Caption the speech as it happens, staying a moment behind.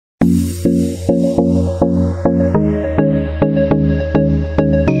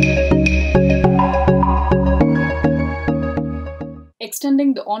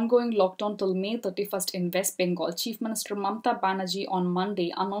Extending the ongoing lockdown till May 31st in West Bengal, Chief Minister Mamata Banerjee on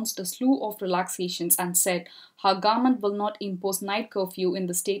Monday announced a slew of relaxations and said her government will not impose night curfew in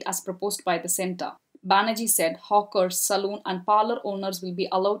the state as proposed by the centre. Banerjee said hawkers, saloon and parlour owners will be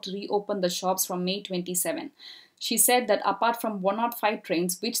allowed to reopen the shops from May 27. She said that apart from 105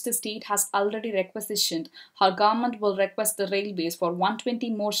 trains which the state has already requisitioned, her government will request the railways for 120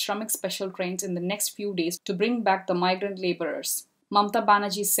 more Shramik special trains in the next few days to bring back the migrant labourers. Mamata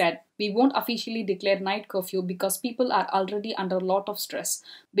Banerjee said, "We won't officially declare night curfew because people are already under a lot of stress.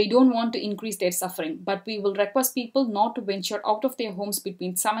 We don't want to increase their suffering, but we will request people not to venture out of their homes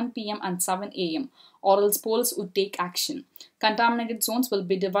between 7 p.m. and 7 a.m. or else police would take action. Contaminated zones will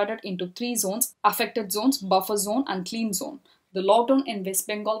be divided into 3 zones: affected zones, buffer zone and clean zone. The lockdown in West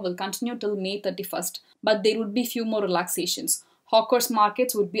Bengal will continue till May 31st, but there would be few more relaxations. Hawkers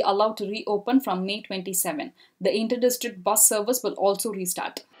markets would be allowed to reopen from May 27. The inter-district bus service will also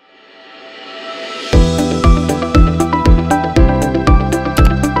restart."